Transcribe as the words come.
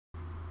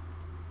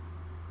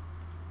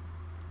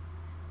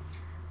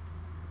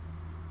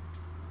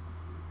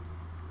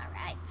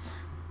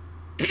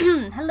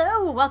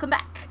Hello, welcome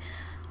back.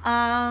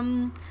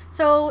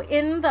 So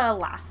in the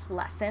last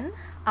lesson,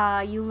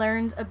 you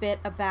learned a bit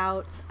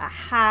about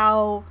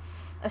how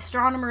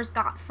astronomers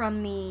got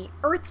from the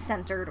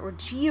Earth-centered or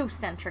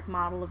geocentric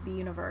model of the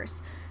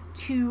universe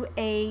to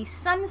a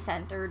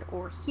sun-centered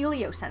or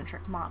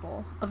heliocentric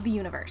model of the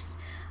universe.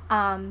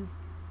 We're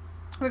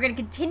going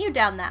to continue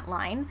down that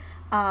line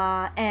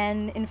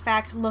and, in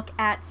fact, look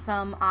at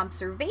some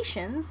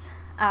observations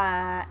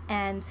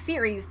and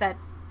theories that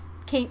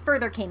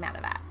further came out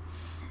of that.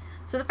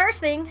 So the first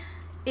thing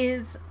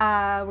is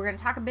we're going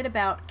to talk a bit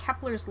about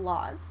Kepler's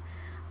laws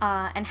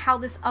and how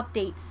this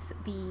updates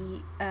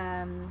the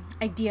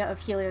idea of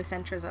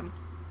heliocentrism.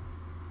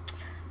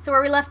 So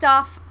where we left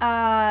off,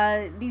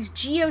 these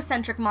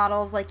geocentric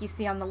models like you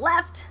see on the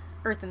left,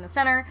 Earth in the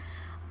center,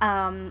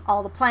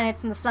 all the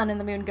planets and the sun and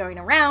the moon going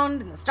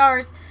around and the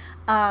stars,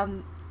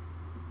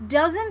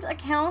 doesn't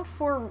account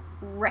for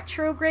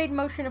retrograde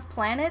motion of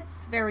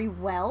planets very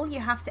well.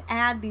 You have to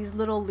add these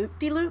little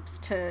loop-de-loops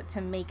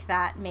to make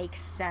that make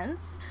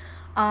sense.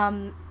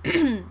 However,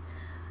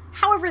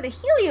 the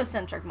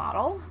heliocentric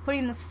model,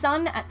 putting the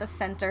sun at the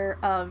center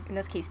of, in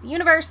this case, the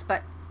universe,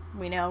 but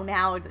we know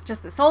now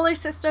just the solar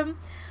system,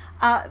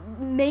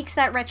 makes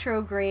that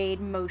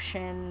retrograde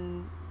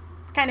motion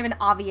kind of an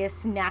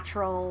obvious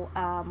natural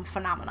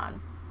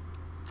phenomenon.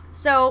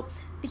 So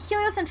the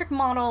heliocentric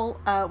model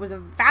was a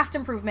vast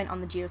improvement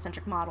on the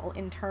geocentric model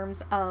in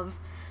terms of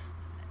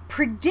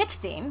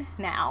predicting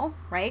now,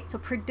 right? So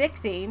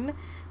predicting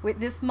with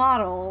this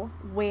model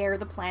where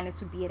the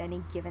planets would be at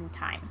any given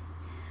time.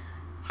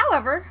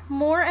 However,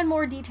 more and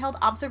more detailed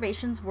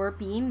observations were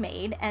being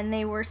made, and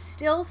they were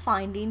still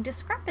finding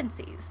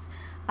discrepancies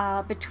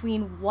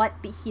between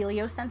what the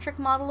heliocentric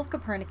model of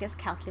Copernicus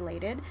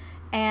calculated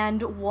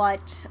and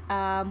what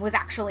was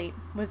actually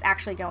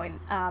going.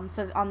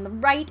 So on the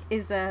right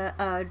is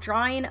a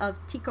drawing of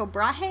Tycho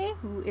Brahe,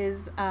 who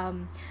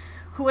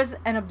was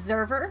an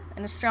observer,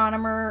 an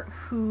astronomer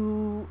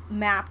who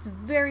mapped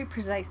very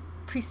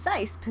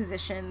precise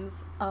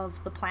positions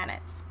of the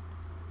planets.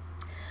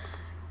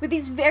 With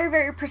these very,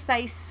 very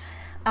precise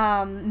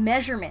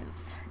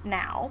measurements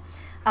now,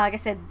 like I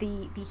said,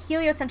 the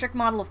heliocentric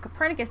model of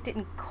Copernicus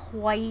didn't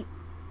quite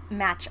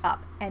match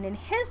up, and in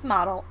his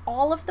model,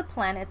 all of the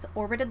planets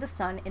orbited the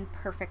sun in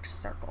perfect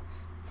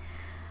circles.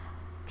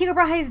 Tycho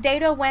Brahe's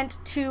data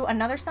went to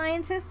another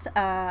scientist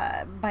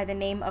by the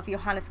name of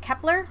Johannes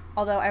Kepler,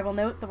 although I will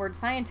note the word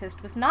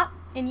scientist was not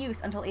in use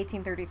until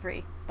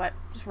 1833, but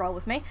just roll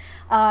with me.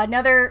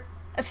 Another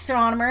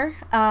astronomer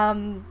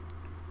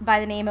by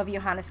the name of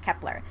Johannes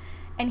Kepler,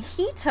 and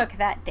he took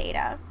that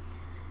data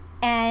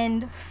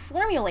and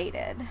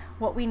formulated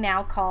what we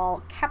now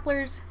call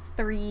Kepler's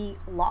 3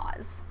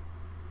 laws.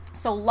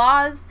 So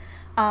laws,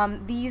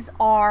 these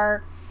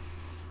are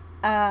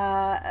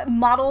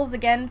models,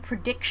 again,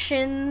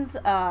 predictions,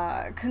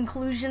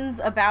 conclusions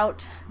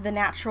about the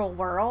natural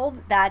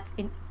world that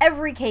in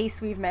every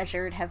case we've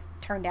measured have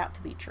turned out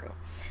to be true.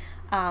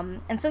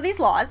 And so these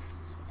laws,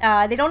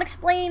 they don't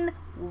explain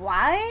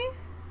why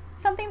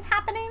something's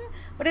happening,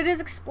 but it is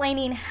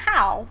explaining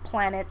how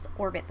planets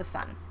orbit the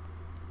sun.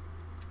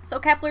 So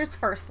Kepler's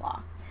first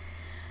law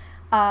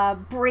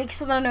breaks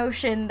the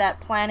notion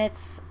that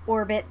planets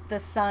orbit the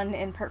sun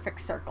in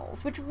perfect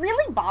circles, which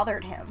really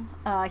bothered him.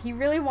 He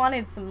really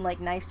wanted some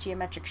nice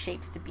geometric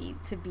shapes to be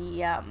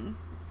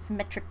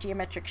symmetric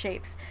geometric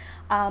shapes.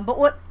 But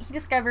what he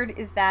discovered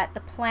is that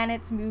the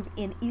planets move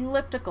in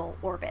elliptical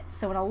orbits.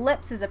 So an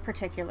ellipse is a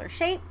particular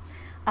shape,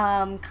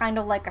 kind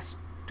of like a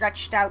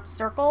stretched out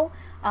circle,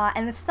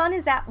 and the sun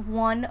is at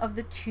one of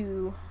the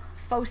 2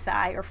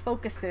 foci or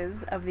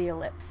focuses of the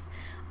ellipse.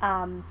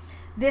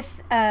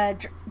 This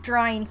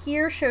drawing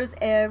here shows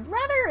a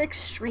rather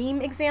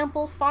extreme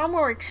example, far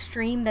more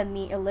extreme than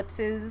the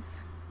ellipses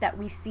that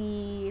we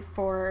see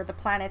for the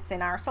planets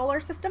in our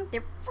solar system.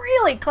 They're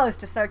really close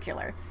to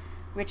circular,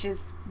 which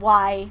is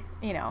why,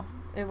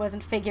 it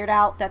wasn't figured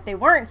out that they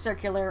weren't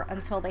circular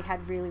until they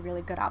had really,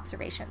 really good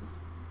observations.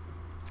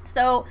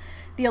 So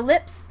the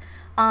ellipse,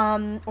 or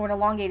an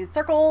elongated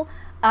circle,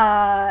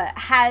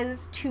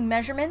 has 2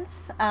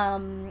 measurements.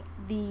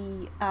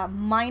 The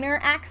minor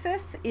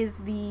axis is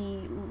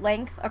the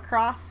length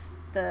across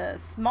the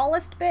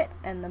smallest bit,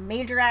 and the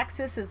major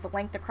axis is the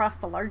length across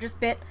the largest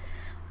bit.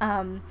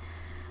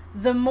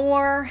 The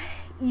more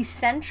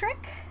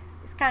eccentric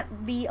is kind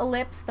of the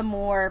ellipse, the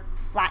more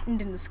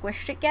flattened and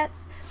squished it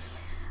gets.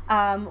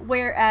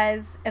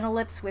 Whereas an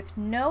ellipse with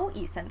no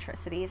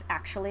eccentricity is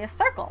actually a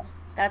circle.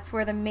 That's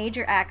where the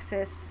major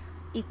axis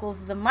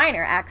equals the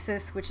minor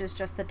axis, which is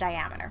just the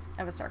diameter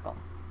of a circle.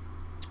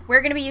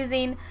 We're going to be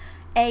using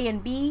A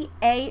and B.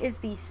 A is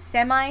the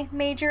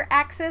semi-major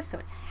axis, so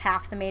it's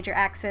half the major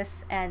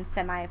axis, and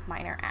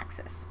semi-minor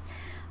axis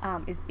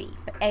is B.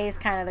 But A is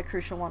kind of the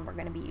crucial one we're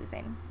going to be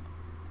using.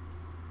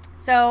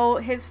 So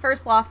his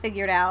first law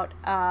figured out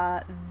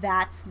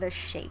that's the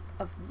shape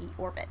of the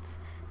orbit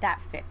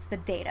that fits the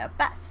data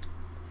best.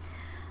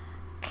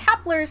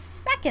 Kepler's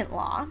second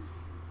law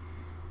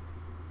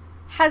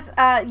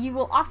has, you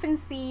will often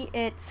see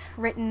it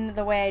written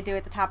the way I do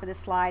at the top of this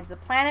slide. As a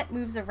planet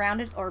moves around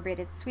its orbit,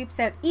 it sweeps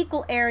out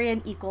equal area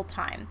in equal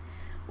time,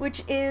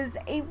 which is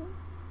a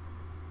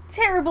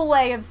terrible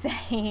way of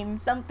saying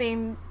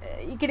something.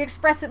 You can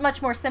express it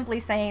much more simply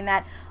saying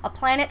that a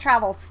planet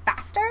travels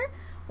faster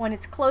when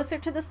it's closer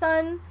to the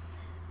sun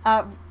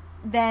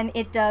than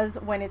it does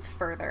when it's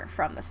further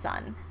from the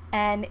sun.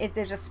 And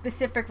there's a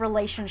specific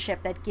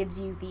relationship that gives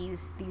you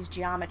these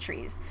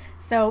geometries.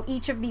 So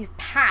each of these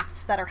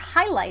paths that are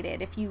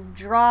highlighted, if you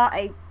draw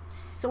a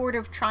sort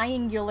of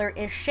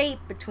triangular-ish shape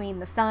between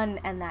the sun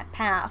and that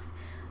path,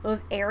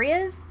 those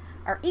areas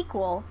are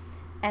equal,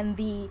 and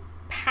the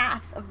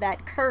path of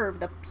that curve,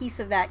 the piece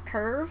of that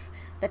curve,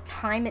 the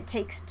time it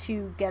takes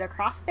to get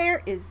across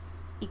there is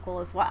equal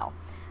as well.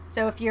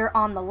 So if you're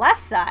on the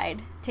left side,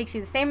 it takes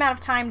you the same amount of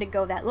time to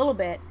go that little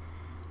bit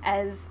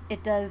as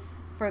it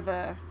does for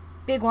the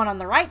big one on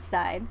the right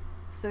side,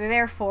 so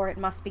therefore it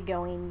must be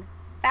going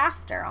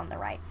faster on the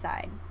right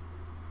side.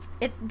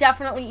 It's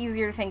definitely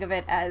easier to think of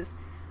it as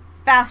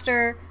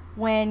faster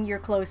when you're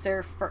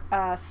closer,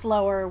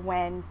 slower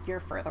when you're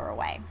further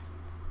away.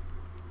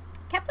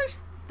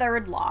 Kepler's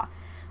third law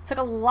took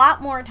a lot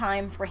more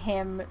time for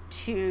him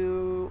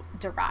to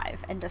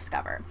derive and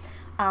discover.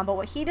 But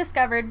what he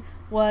discovered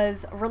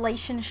was a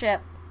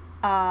relationship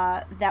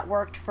that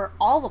worked for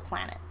all the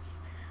planets.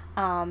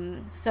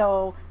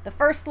 So the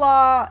first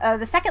law,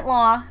 the second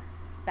law,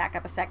 back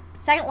up a sec,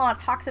 second law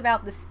talks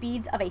about the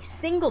speeds of a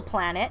single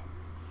planet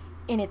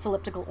in its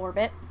elliptical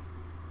orbit.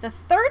 The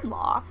third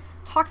law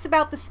talks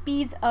about the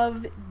speeds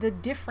of the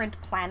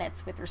different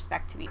planets with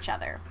respect to each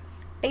other.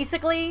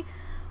 Basically,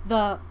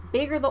 the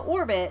bigger the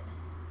orbit,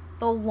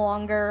 the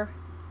longer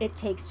it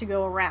takes to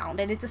go around,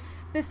 and it's a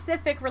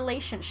specific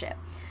relationship.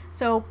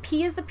 So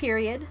P is the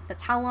period.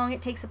 That's how long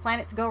it takes a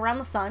planet to go around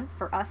the sun.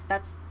 For us,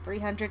 that's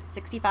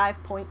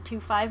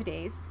 365.25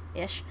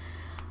 days-ish.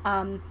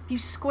 If you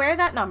square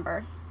that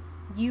number,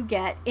 you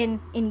get,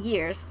 in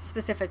years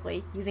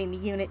specifically, using the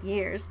unit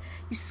years,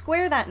 you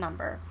square that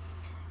number,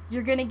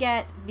 you're going to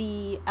get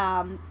the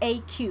A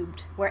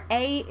cubed, where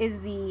A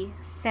is the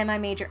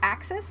semi-major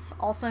axis,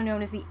 also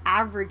known as the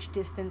average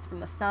distance from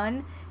the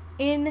sun,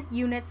 in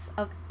units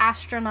of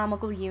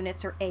astronomical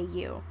units, or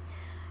AU.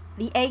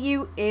 The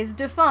AU is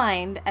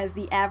defined as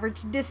the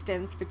average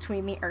distance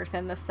between the Earth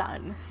and the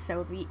sun.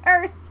 So the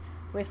Earth,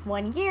 with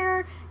 1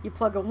 year, you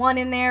plug a 1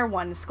 in there,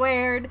 1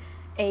 squared,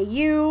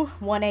 AU,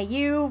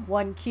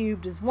 1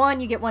 cubed is 1,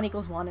 you get 1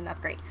 equals 1, and that's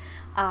great.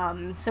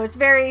 So it's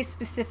very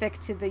specific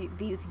to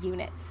these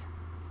units.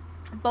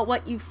 But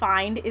what you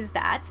find is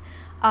that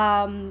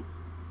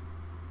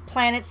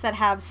planets that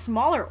have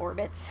smaller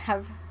orbits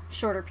have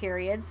shorter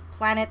periods.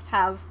 Planets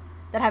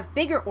that have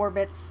bigger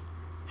orbits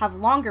have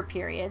longer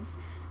periods.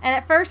 And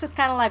at first it's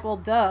kind of like, well,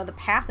 duh, the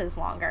path is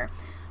longer.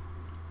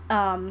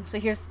 So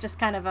here's just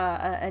kind of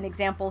an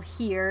example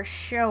here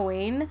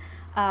showing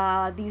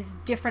these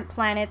different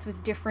planets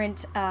with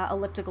different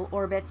elliptical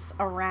orbits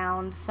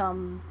around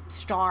some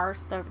star,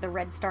 the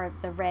red star,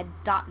 the red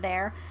dot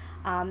there.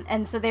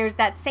 And so there's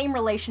that same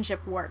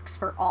relationship works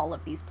for all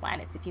of these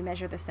planets. If you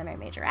measure the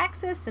semi-major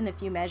axis and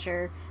if you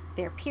measure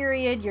their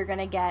period, you're going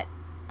to get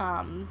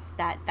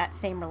that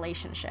same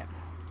relationship.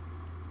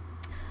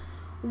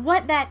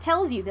 What that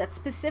tells you, that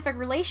specific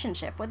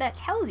relationship, what that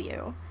tells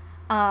you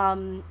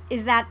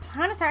is that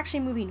planets are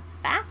actually moving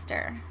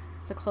faster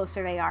the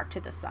closer they are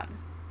to the sun.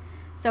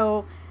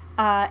 So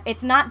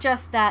it's not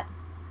just that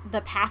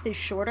the path is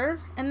shorter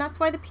and that's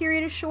why the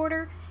period is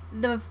shorter.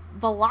 The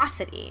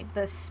velocity,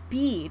 the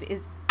speed,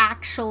 is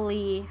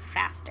actually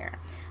faster.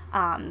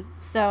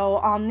 So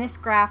on this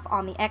graph,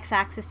 on the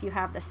x-axis, you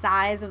have the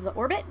size of the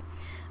orbit.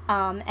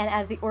 And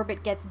as the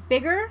orbit gets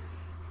bigger,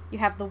 you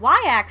have the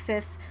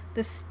y-axis,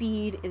 the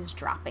speed is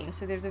dropping.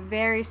 So there's a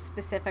very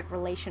specific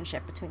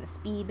relationship between the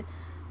speed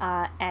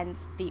and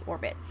the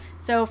orbit.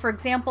 So for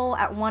example,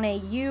 at 1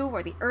 AU,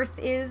 where the Earth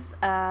is,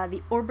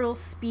 the orbital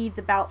speed's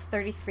about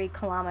 33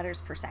 kilometers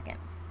per second.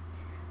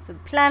 So the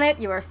planet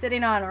you are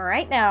sitting on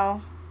right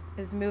now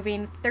is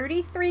moving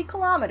 33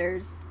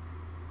 kilometers,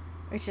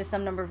 which is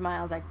some number of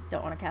miles I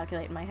don't want to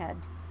calculate in my head.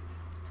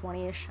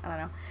 20-ish, I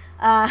don't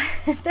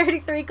know.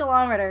 33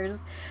 kilometers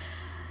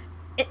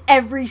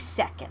every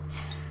second.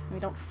 We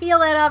don't feel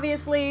that,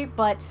 obviously,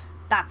 but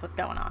that's what's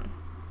going on.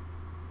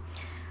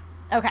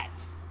 Okay,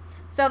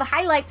 so the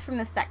highlights from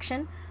this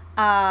section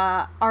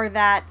are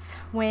that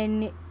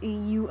when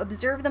you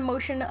observe the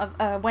motion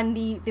of, when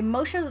the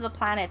motions of the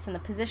planets and the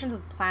positions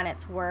of the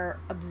planets were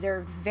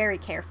observed very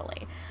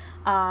carefully,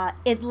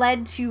 it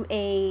led to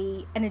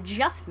an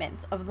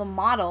adjustment of the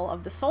model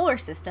of the solar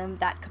system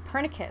that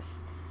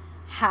Copernicus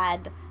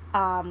had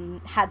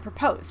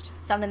proposed.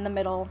 Sun in the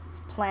middle,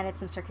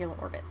 planets in circular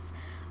orbits.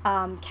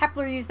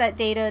 Kepler used that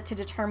data to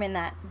determine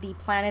that the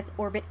planets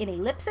orbit in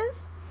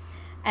ellipses,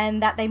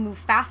 and that they move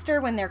faster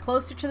when they're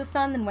closer to the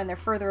sun than when they're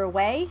further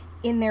away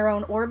in their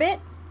own orbit,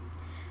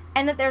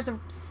 and that there's a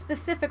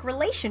specific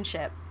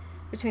relationship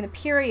between the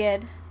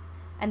period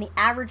and the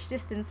average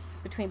distance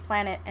between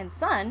planet and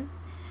sun,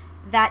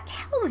 that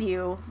tells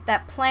you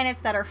that planets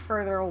that are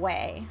further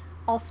away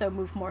also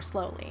move more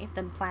slowly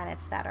than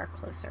planets that are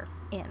closer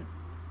in.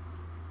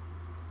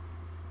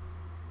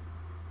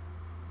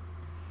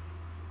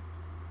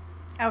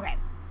 Okay.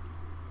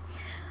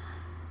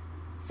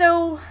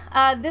 So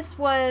this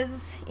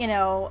was,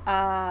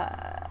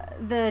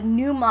 the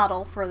new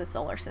model for the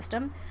solar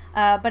system.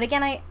 But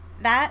again,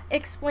 that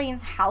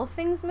explains how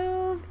things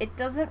move. It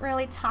doesn't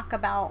really talk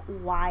about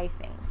why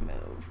things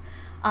move.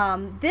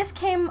 This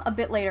came a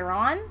bit later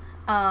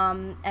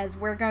on, as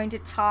we're going to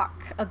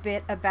talk a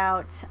bit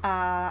about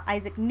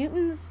Isaac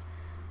Newton's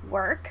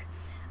work,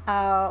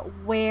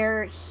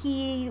 where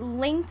he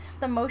linked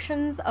the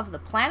motions of the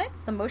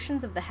planets, the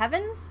motions of the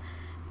heavens,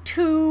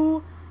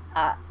 to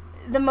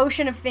the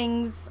motion of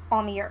things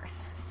on the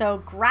Earth. So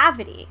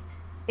gravity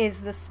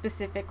is the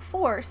specific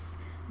force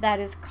that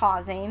is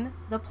causing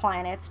the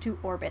planets to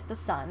orbit the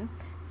sun.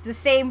 The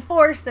same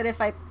force that if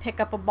I pick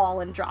up a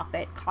ball and drop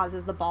it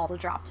causes the ball to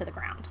drop to the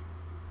ground.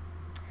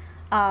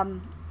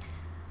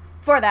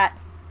 For that,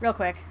 real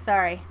quick,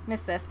 sorry,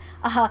 missed this.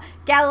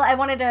 I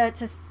wanted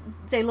to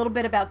say a little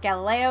bit about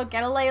Galileo.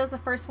 Galileo is the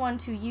first one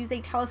to use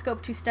a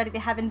telescope to study the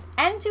heavens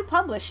and to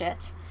publish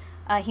it.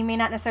 He may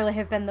not necessarily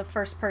have been the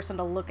first person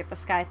to look at the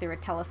sky through a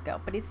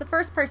telescope, but he's the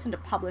first person to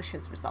publish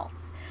his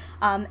results.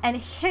 And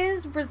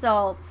his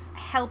results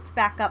helped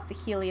back up the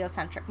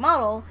heliocentric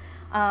model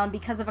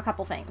because of a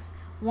couple things.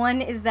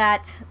 One is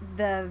that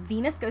the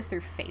Venus goes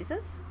through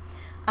phases,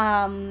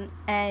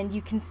 and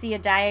you can see a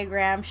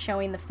diagram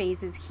showing the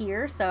phases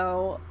here.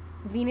 So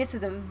Venus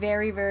is a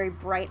very, very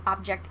bright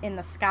object in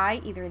the sky,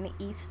 either in the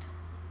east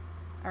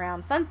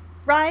around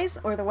sunrise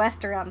or the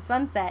west around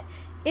sunset.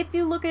 If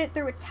you look at it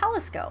through a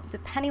telescope,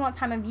 depending on what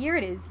time of year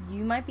it is,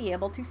 you might be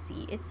able to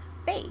see its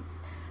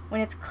phase. When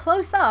it's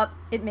close up,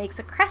 it makes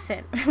a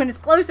crescent. When it's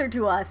closer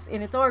to us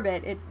in its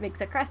orbit, it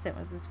makes a crescent.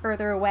 When it's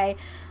further away,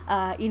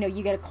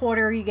 you get a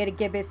quarter, you get a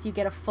gibbous, you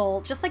get a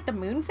full, just like the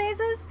moon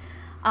phases.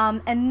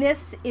 And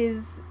this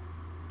is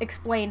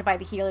explained by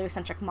the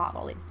heliocentric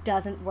model. It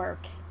doesn't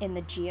work in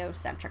the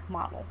geocentric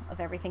model of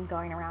everything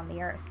going around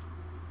the Earth.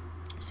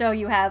 So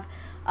you have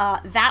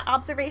that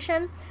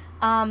observation.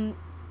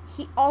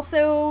 He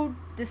also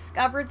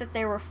discovered that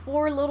there were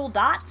 4 little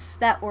dots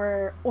that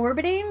were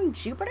orbiting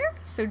Jupiter.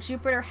 So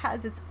Jupiter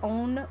has its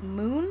own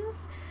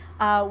moons,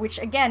 which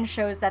again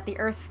shows that the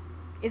Earth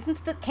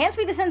can't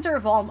be the center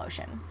of all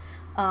motion.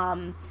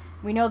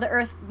 We know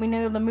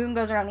the moon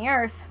goes around the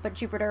Earth, but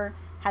Jupiter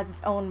has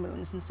its own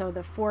moons, and so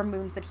the 4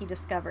 moons that he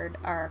discovered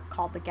are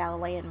called the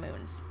Galilean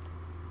moons.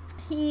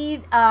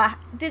 He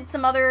did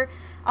some other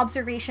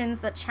observations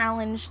that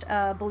challenged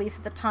beliefs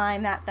at the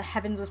time that the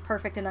heavens was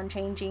perfect and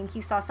unchanging.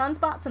 He saw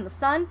sunspots in the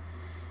sun.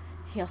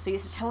 He also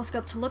used a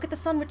telescope to look at the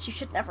sun, which you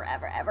should never,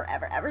 ever, ever,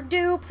 ever, ever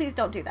do. Please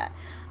don't do that.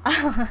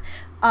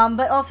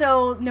 But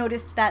also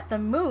noticed that the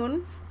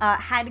moon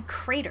had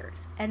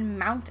craters and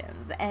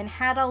mountains and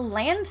had a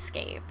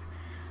landscape,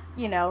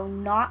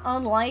 not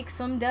unlike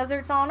some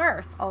deserts on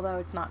Earth, although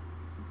it's not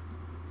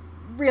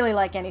really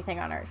like anything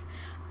on Earth,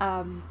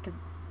 because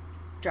it's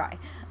dry.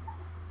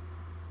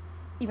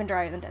 Even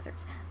drier than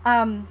deserts.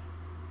 And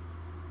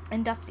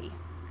dusty.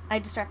 I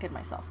distracted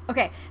myself.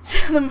 Okay,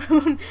 so the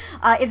moon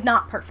is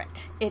not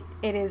perfect. It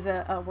is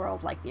a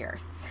world like the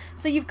Earth.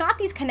 So you've got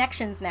these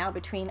connections now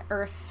between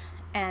Earth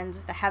and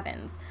the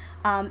heavens.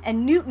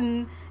 And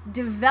Newton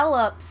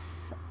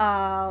develops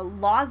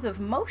laws of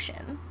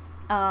motion,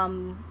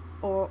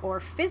 or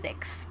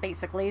physics,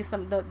 basically,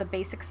 the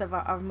basics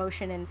of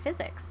motion in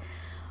physics,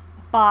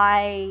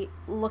 by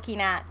looking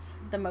at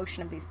the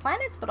motion of these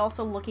planets, but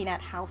also looking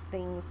at how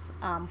things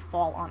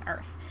fall on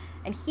Earth.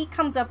 And he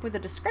comes up with a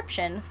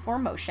description for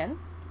motion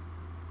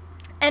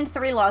and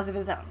 3 laws of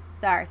his own.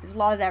 Sorry, there's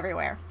laws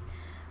everywhere.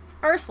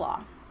 First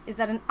law is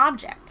that an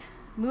object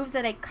moves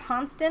at a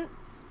constant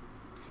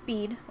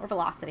speed or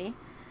velocity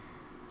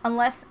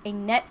unless a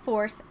net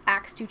force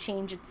acts to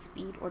change its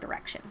speed or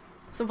direction.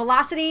 So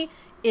velocity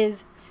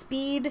is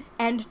speed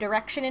and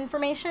direction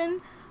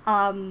information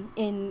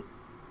in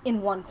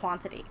one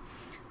quantity.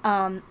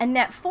 And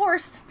net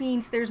force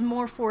means there's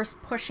more force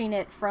pushing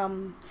it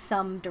from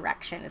some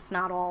direction. It's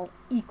not all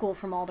equal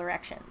from all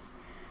directions.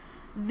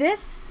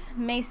 This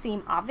may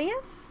seem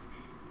obvious.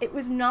 It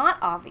was not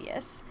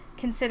obvious,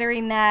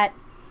 considering that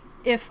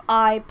if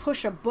I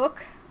push a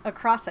book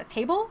across a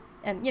table,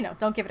 and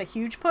don't give it a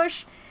huge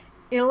push,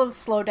 it'll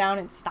slow down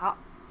and stop.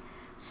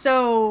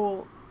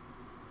 So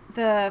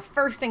the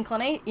first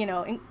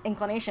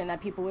inclination that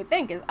people would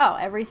think is, oh,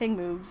 everything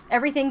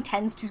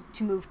tends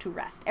to move to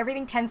rest.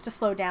 Everything tends to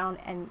slow down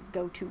and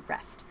go to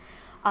rest.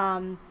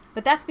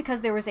 But that's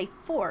because there was a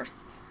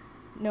force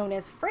known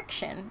as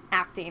friction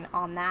acting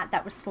on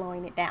that was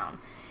slowing it down.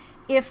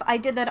 If I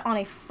did that on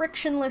a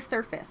frictionless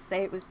surface,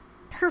 say it was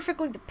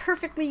the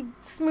perfectly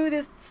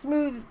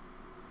smooth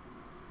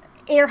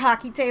air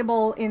hockey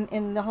table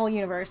in the whole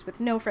universe with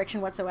no friction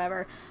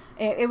whatsoever,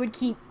 it would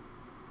keep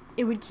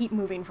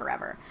moving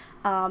forever.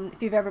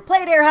 If you've ever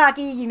played air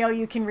hockey,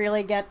 you can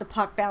really get the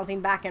puck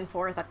bouncing back and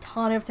forth a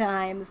ton of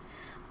times.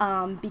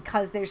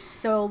 because there's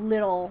so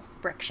little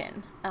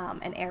friction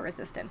and air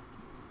resistance.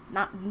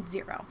 Not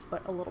zero,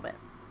 but a little bit.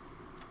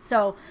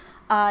 So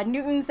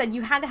Newton said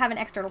you had to have an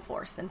external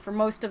force, and for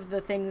most of the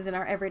things in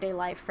our everyday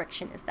life,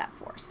 friction is that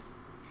force.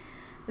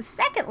 The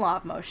second law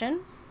of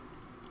motion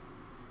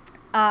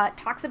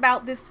talks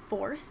about this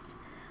force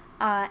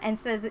and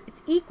says that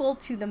it's equal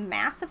to the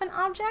mass of an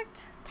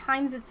object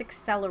times its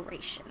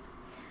acceleration.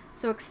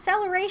 So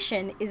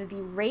acceleration is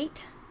the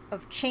rate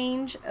of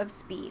change of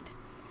speed.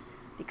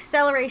 The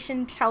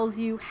acceleration tells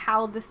you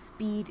how the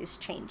speed is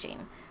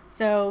changing.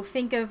 So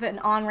think of an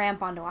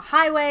on-ramp onto a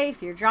highway.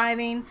 If you're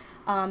driving,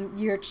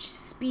 your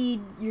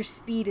speed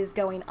is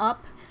going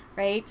up,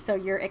 right? So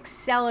you're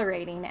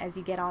accelerating as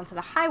you get onto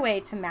the highway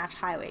to match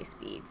highway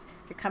speeds.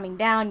 If you're coming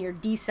down, you're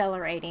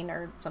decelerating,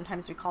 or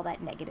sometimes we call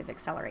that negative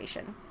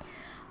acceleration.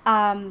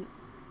 The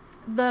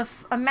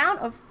amount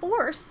of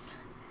force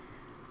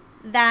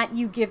that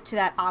you give to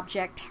that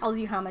object tells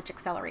you how much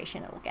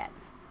acceleration it will get.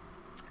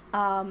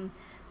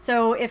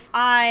 So if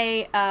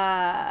I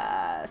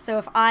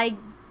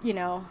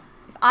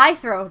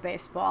throw a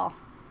baseball,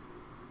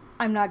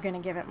 I'm not going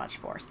to give it much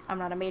force. I'm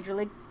not a major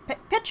league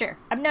pitcher.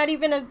 I'm not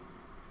even an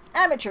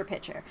amateur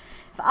pitcher.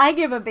 If I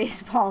give a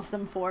baseball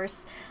some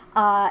force,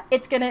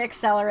 it's going to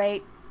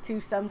accelerate to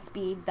some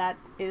speed that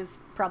is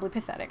probably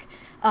pathetic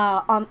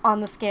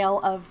on the scale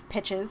of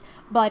pitches.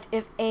 But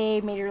if a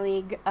major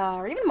league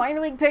or even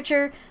minor league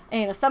pitcher,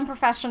 some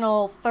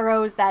professional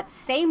throws that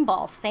same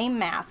ball, same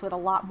mass with a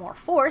lot more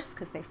force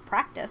because they've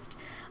practiced,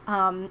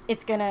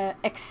 it's going to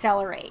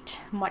accelerate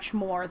much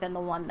more than the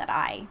one that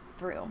I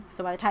threw.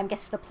 So by the time it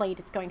gets to the plate,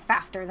 it's going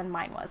faster than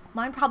mine was.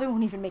 Mine probably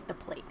won't even make the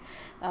plate,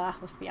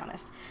 let's be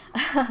honest.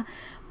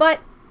 But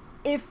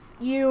if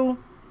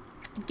you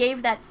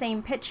gave that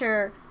same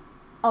pitcher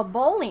a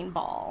bowling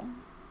ball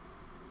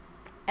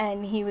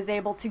and he was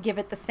able to give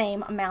it the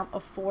same amount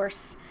of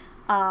force,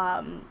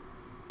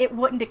 it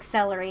wouldn't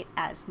accelerate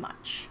as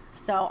much.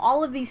 So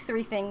all of these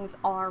three things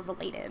are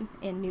related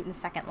in Newton's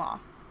second law.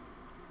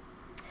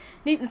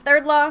 Newton's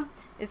third law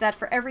is that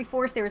for every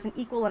force there is an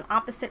equal and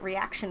opposite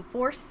reaction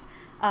force,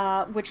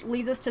 which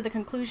leads us to the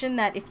conclusion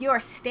that if you are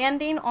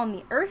standing on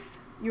the earth,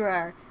 you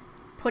are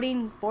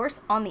putting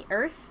force on the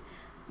earth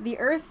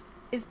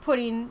is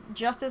putting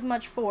just as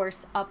much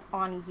force up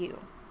on you.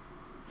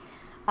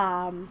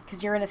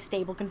 Because you're in a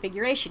stable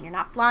configuration. You're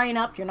not flying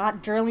up, you're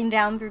not drilling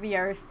down through the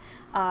earth.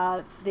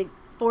 The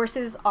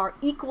forces are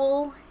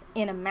equal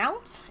in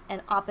amount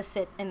and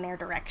opposite in their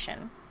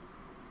direction.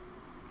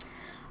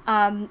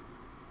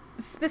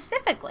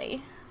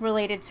 Specifically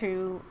related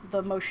to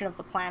the motion of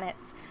the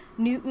planets,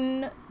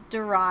 Newton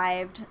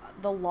derived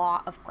the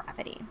law of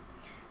gravity.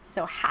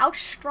 So how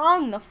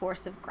strong the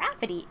force of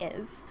gravity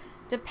is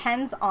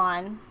depends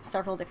on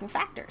several different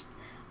factors.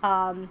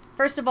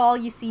 First of all,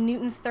 you see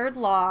Newton's third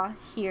law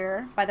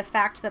here by the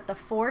fact that the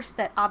force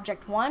that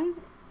object 1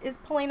 is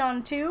pulling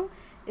on 2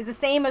 is the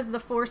same as the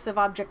force of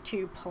object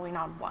 2 pulling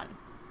on 1.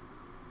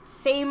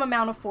 Same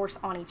amount of force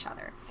on each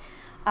other.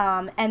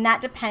 And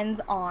that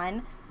depends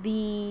on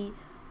the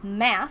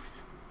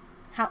mass,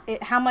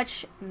 how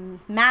much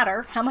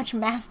matter, how much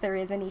mass there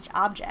is in each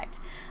object,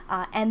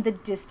 and the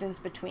distance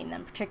between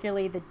them,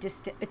 particularly the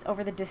distance. It's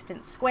over the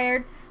distance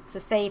squared. So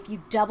say if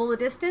you double the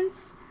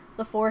distance,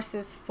 the force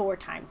is 4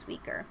 times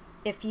weaker.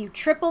 If you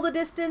triple the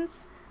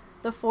distance,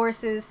 the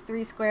force is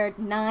 3 squared,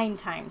 9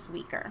 times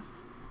weaker.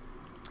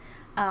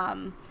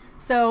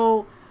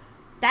 So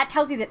that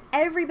tells you that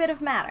every bit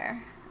of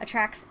matter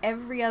attracts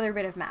every other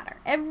bit of matter.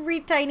 Every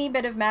tiny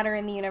bit of matter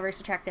in the universe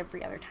attracts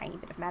every other tiny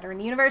bit of matter in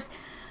the universe.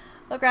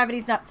 But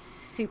gravity's not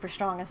super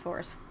strong as far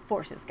as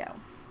forces go.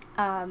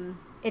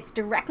 It's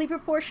directly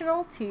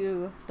proportional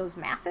to those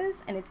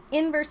masses, and it's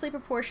inversely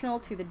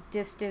proportional to the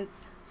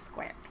distance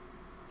squared.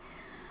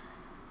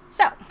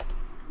 So,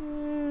 let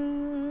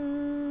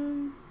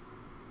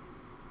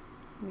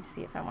me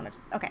see if I want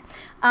to, okay.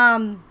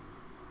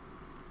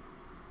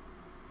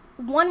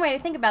 One way to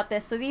think about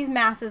this, so these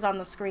masses on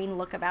the screen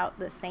look about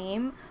the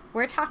same.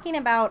 We're talking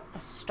about a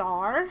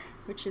star,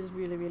 which is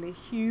really, really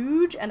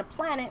huge, and a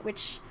planet,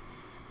 which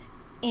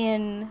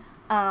in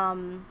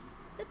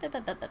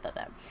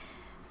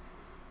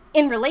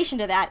relation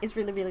to that is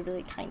really, really,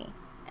 really tiny.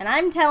 And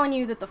I'm telling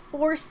you that the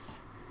force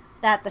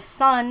that the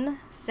sun,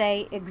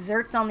 say,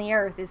 exerts on the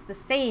earth is the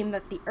same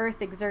that the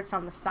earth exerts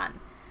on the sun.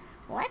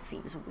 Well, that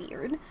seems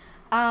weird.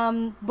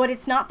 But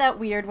it's not that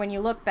weird when you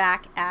look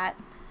back at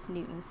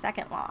Newton's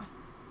second law.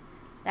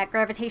 That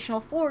gravitational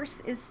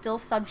force is still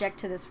subject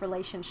to this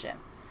relationship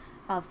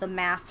of the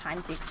mass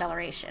times the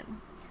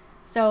acceleration.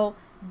 So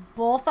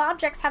both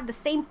objects have the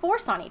same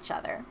force on each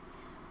other,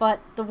 but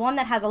the one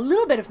that has a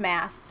little bit of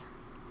mass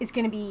is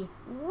going to be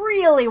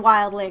really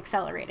wildly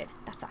accelerated.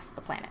 That's us,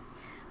 the planet.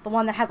 The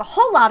one that has a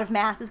whole lot of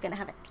mass is going to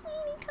have a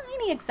teeny,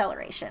 tiny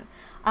acceleration.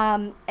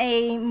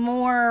 A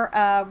more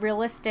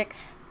realistic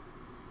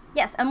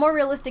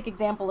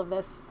example of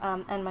this,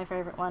 and my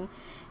favorite one,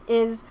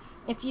 is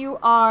if you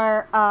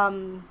are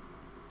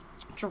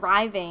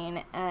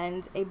driving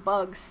and a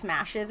bug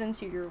smashes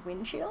into your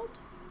windshield.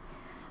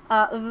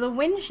 the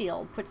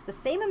windshield puts the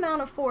same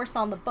amount of force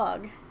on the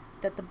bug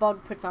that the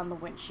bug puts on the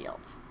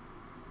windshield.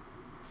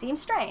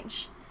 Seems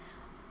strange.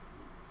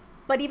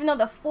 But even though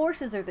the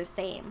forces are the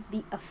same,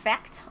 the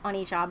effect on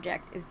each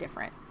object is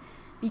different.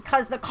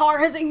 Because the car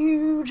has a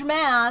huge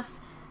mass,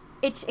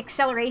 its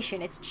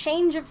acceleration, its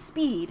change of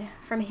speed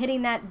from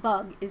hitting that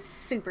bug is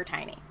super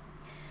tiny.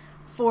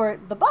 For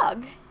the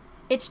bug,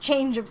 its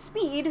change of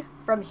speed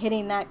from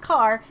hitting that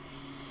car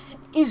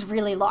is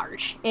really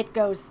large. It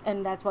goes,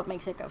 and that's what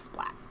makes it go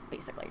splat,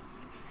 basically.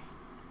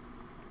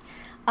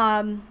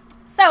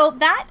 So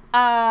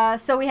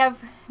we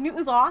have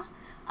Newton's law,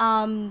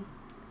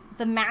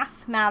 the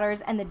mass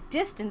matters and the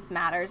distance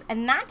matters,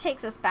 and that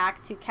takes us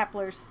back to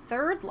Kepler's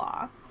third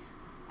law,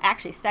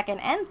 actually second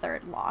and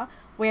third law,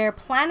 where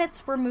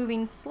planets were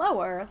moving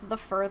slower the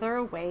further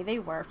away they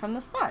were from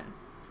the sun,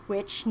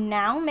 which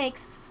now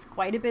makes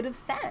quite a bit of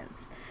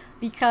sense,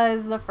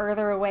 because the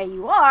further away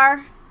you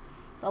are,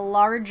 the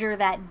larger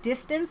that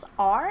distance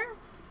are,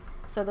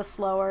 so the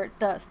slower,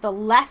 the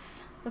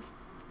less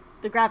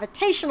the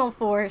gravitational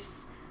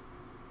force,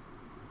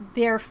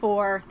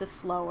 therefore the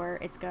slower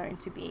it's going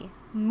to be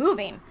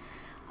moving,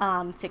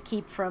 to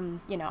keep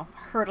from,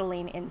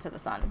 hurtling into the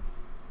sun.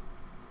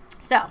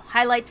 So,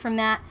 highlights from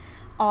that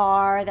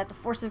are that the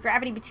force of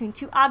gravity between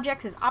two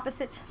objects is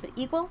opposite but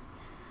equal.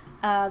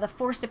 The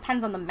force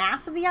depends on the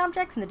mass of the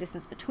objects and the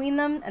distance between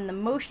them, and the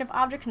motion of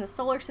objects in the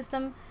solar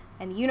system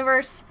and the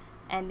universe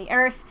and the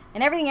Earth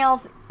and everything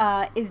else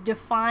is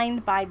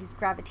defined by these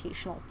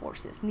gravitational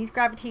forces. And these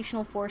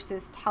gravitational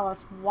forces tell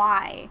us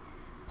why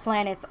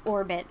planets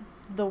orbit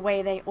the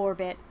way they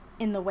orbit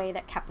in the way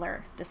that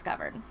Kepler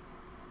discovered.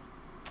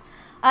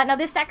 Now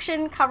this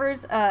section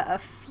covers a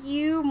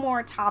few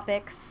more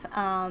topics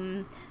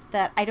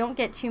that I don't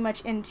get too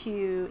much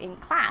into in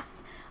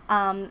class.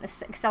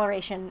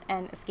 Acceleration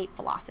and escape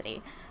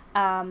velocity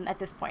at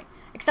this point.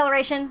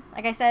 Acceleration,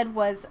 like I said,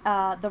 was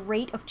the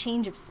rate of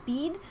change of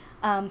speed.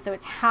 So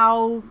it's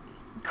how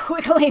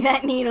quickly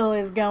that needle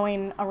is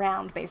going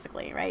around,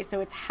 basically, right?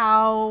 So it's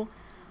how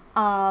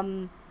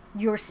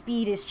your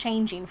speed is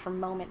changing from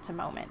moment to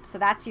moment. So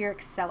that's your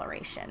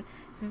acceleration.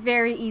 It's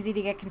very easy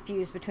to get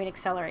confused between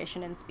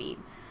acceleration and speed.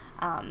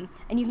 And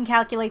you can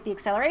calculate the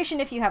acceleration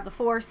if you have the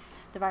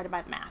force divided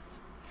by the mass.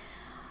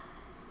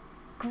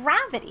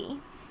 Gravity,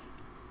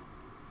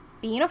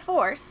 being a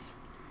force,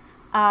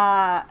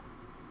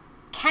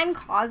 can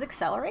cause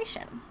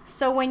acceleration.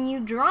 So when you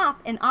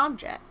drop an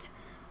object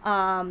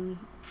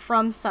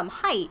from some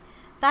height,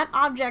 that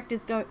object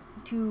is going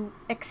to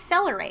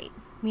accelerate.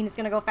 I mean, it's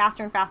going to go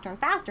faster and faster and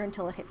faster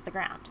until it hits the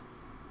ground.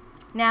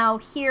 Now,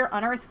 here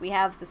on Earth, we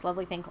have this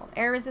lovely thing called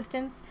air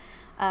resistance,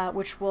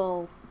 which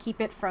will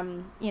keep it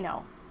from,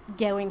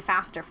 going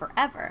faster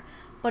forever.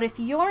 But if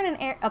you're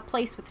in a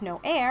place with no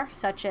air,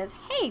 such as,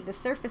 hey, the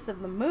surface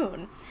of the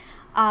moon,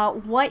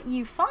 what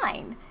you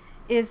find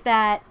is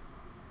that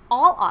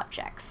all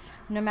objects,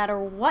 no matter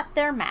what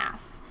their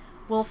mass,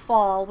 will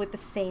fall with the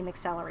same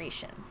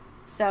acceleration.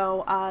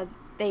 So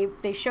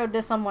they showed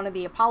this on one of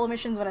the Apollo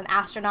missions when an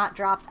astronaut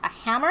dropped a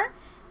hammer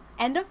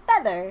and a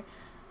feather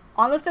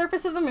on the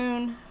surface of the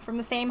moon from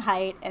the same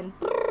height, and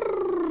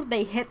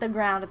they hit the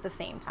ground at the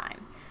same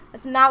time.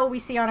 That's not what we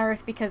see on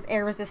Earth, because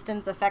air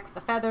resistance affects the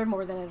feather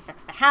more than it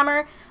affects the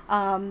hammer,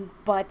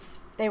 but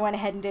they went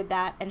ahead and did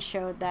that and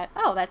showed that,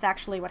 oh, that's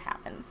actually what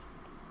happens.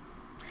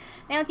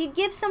 Now, if you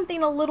give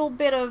something a little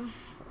bit of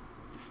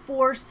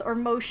force or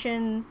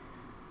motion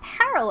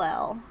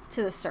parallel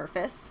to the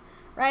surface,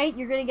 right,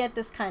 you're going to get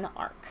this kind of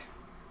arc.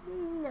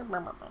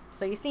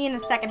 So you see in the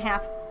second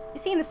half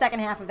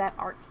of that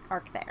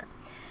arc there.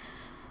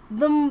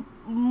 The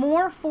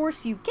more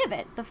force you give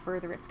it, the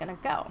further it's going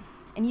to go.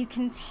 And you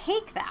can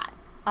take that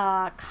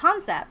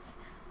concept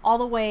all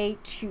the way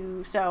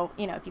to, so,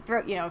 if you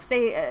throw,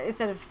 say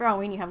instead of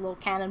throwing, you have a little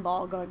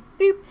cannonball going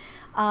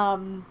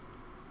boop.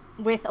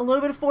 With a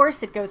little bit of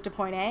force, it goes to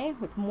point A.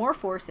 With more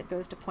force, it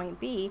goes to point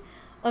B.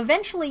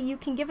 Eventually, you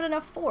can give it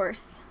enough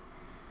force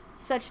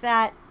such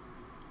that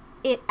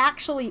it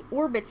actually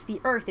orbits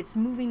the Earth. It's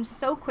moving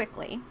so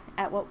quickly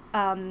at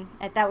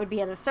that would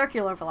be at a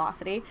circular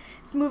velocity.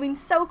 It's moving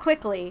so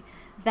quickly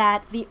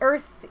that the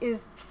Earth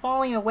is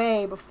falling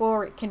away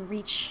before it can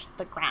reach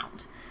the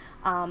ground.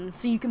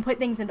 So you can put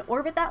things into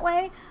orbit that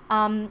way,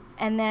 and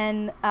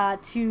then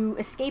to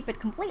escape it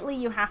completely,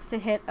 you have to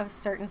hit a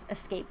certain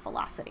escape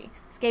velocity.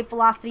 Escape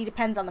velocity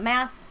depends on the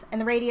mass and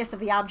the radius of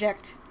the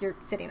object you're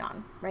sitting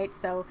on, right?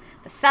 So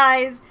the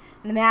size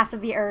and the mass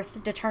of the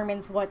Earth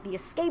determines what the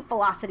escape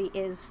velocity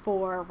is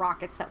for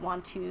rockets that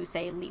want to,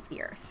 say, leave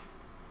the Earth.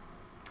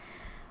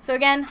 So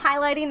again,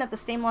 highlighting that the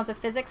same laws of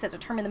physics that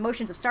determine the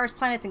motions of stars,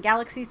 planets, and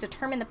galaxies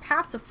determine the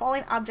paths of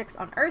falling objects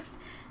on Earth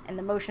and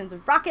the motions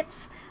of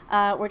rockets,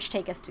 which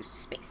take us to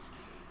space.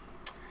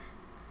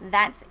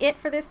 That's it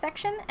for this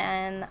section,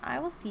 and I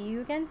will see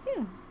you again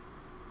soon.